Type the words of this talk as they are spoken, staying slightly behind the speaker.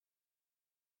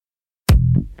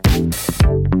Hi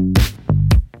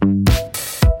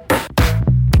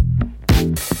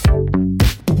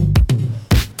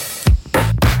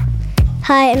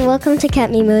and welcome to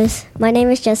Memos. My name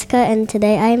is Jessica and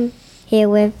today I'm here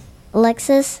with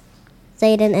Alexis,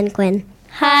 Zaydan and Quinn.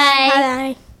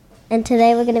 Hi. And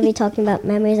today we're going to be talking about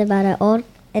memories about our old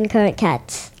and current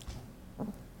cats.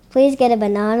 Please get a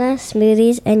banana,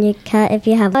 smoothies, and your cat if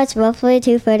you have. It's roughly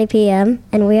 2:30 p.m.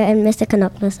 and we are in Mr.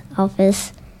 Canuck's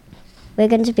office. We're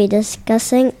going to be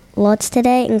discussing lots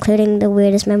today, including the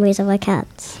weirdest memories of our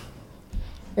cats,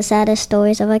 the saddest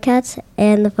stories of our cats,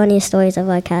 and the funniest stories of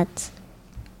our cats.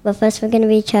 But first we're going to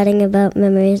be chatting about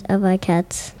memories of our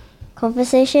cats.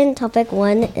 Conversation topic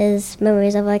 1 is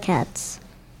memories of our cats.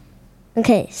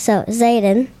 Okay, so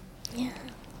Zaydan.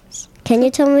 Yes. Can you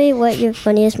tell me what your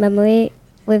funniest memory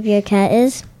with your cat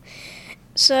is?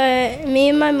 So, me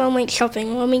and my mum went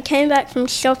shopping. When we came back from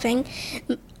shopping,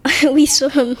 we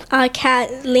saw our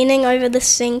cat leaning over the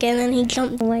sink and then he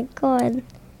jumped. Oh my god.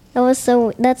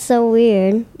 That's so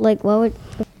weird. Like, what would...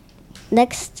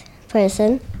 Next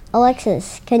person.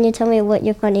 Alexis, can you tell me what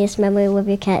your funniest memory with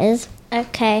your cat is?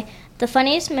 Okay, the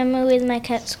funniest memory with my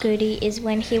cat Scooty is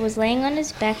when he was laying on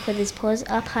his back with his paws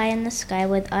up high in the sky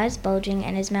with eyes bulging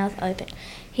and his mouth open.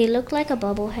 He looked like a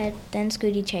bobblehead, then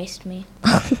Scooty chased me.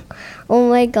 Oh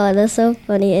my god, that's so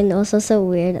funny and also so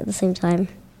weird at the same time.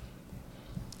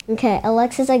 Okay,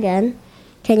 Alexis again.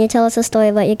 Can you tell us a story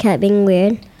about your cat being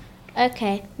weird?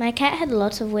 Okay, my cat had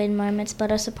lots of weird moments, but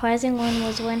a surprising one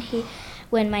was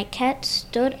when my cat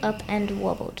stood up and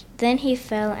wobbled. Then he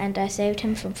fell and I saved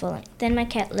him from falling. Then my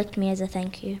cat licked me as a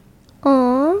thank you.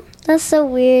 Aww, that's so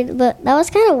weird, but that was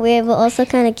kind of weird, but also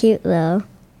kind of cute though.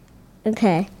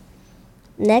 Okay.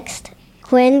 Next,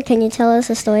 Quinn, can you tell us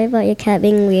a story about your cat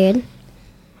being weird?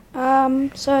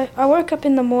 So I woke up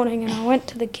in the morning and I went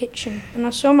to the kitchen and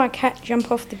I saw my cat jump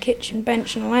off the kitchen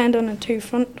bench and land on her 2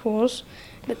 front paws,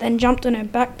 but then jumped on her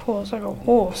back paws like a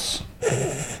horse.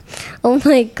 Oh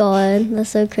my god, that's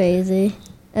so crazy.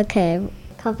 Okay,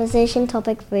 conversation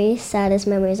topic 3, saddest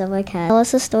memories of our cat. Tell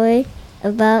us a story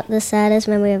about the saddest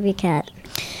memory of your cat.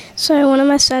 So, one of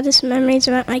my saddest memories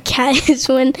about my cat is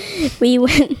when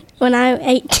I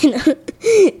ate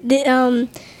dinner.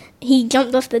 He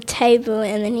jumped off the table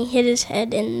and then he hit his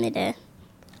head in midair.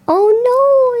 Oh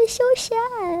no, it's so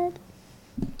sad.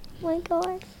 Oh my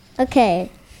god. Okay,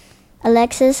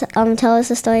 Alexis, tell us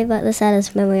a story about the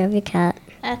saddest memory of your cat.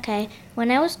 Okay,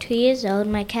 when I was 2 years old,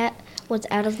 my cat was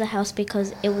out of the house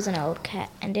because it was an old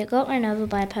cat, and it got run over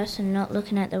by a person not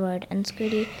looking at the road, and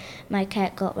Scooty, my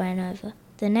cat, got ran over.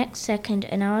 The next second,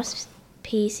 an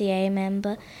RSPCA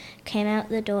member came out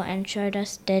the door and showed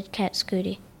us dead cat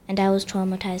Scooty, and I was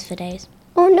traumatized for days.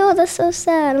 Oh no, that's so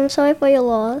sad. I'm sorry for your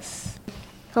loss.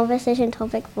 Conversation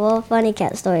topic 4, funny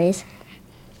cat stories.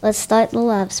 Let's start the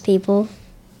laughs, people.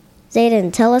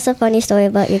 Zaydan, tell us a funny story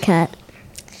about your cat.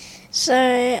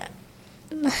 So,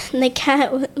 my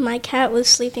cat was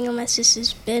sleeping on my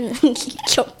sister's bed and he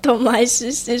chopped on my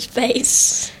sister's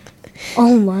face.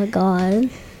 Oh my god.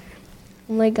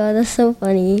 Oh my god, that's so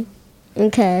funny.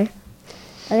 Okay,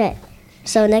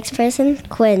 so next person,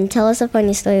 Quinn, tell us a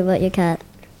funny story about your cat.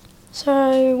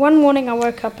 So one morning I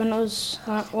woke up and it was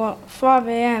 5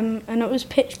 a.m. and it was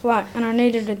pitch black and I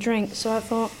needed a drink, so I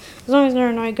thought, as long as there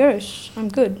are no ghosts, I'm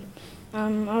good. I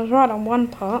was right on one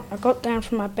part. I got down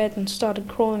from my bed and started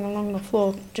crawling along the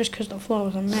floor just because the floor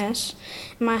was a mess.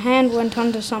 And my hand went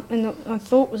under something that I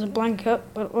thought was a blanket,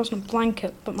 but it wasn't a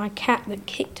blanket, but my cat that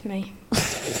kicked me.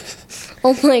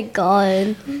 Oh my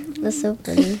god, that's so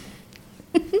funny.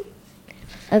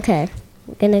 Okay,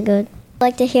 we're gonna go. If you'd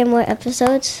like to hear more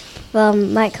episodes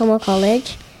from Carmel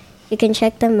College, you can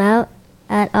check them out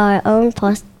at our own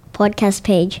podcast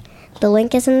page. The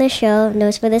link is in the show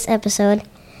notes for this episode.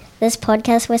 This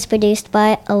podcast was produced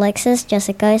by Alexis,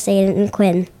 Jessica, Zaydan, and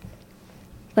Quinn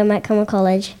from Carmel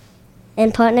College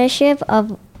in partnership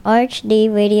of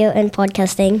ArchD Radio and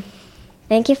Podcasting.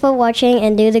 Thank you for watching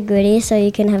and do the gritty so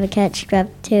you can have a cat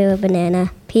strapped to a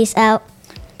banana. Peace out.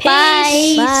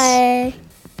 Peace. Bye.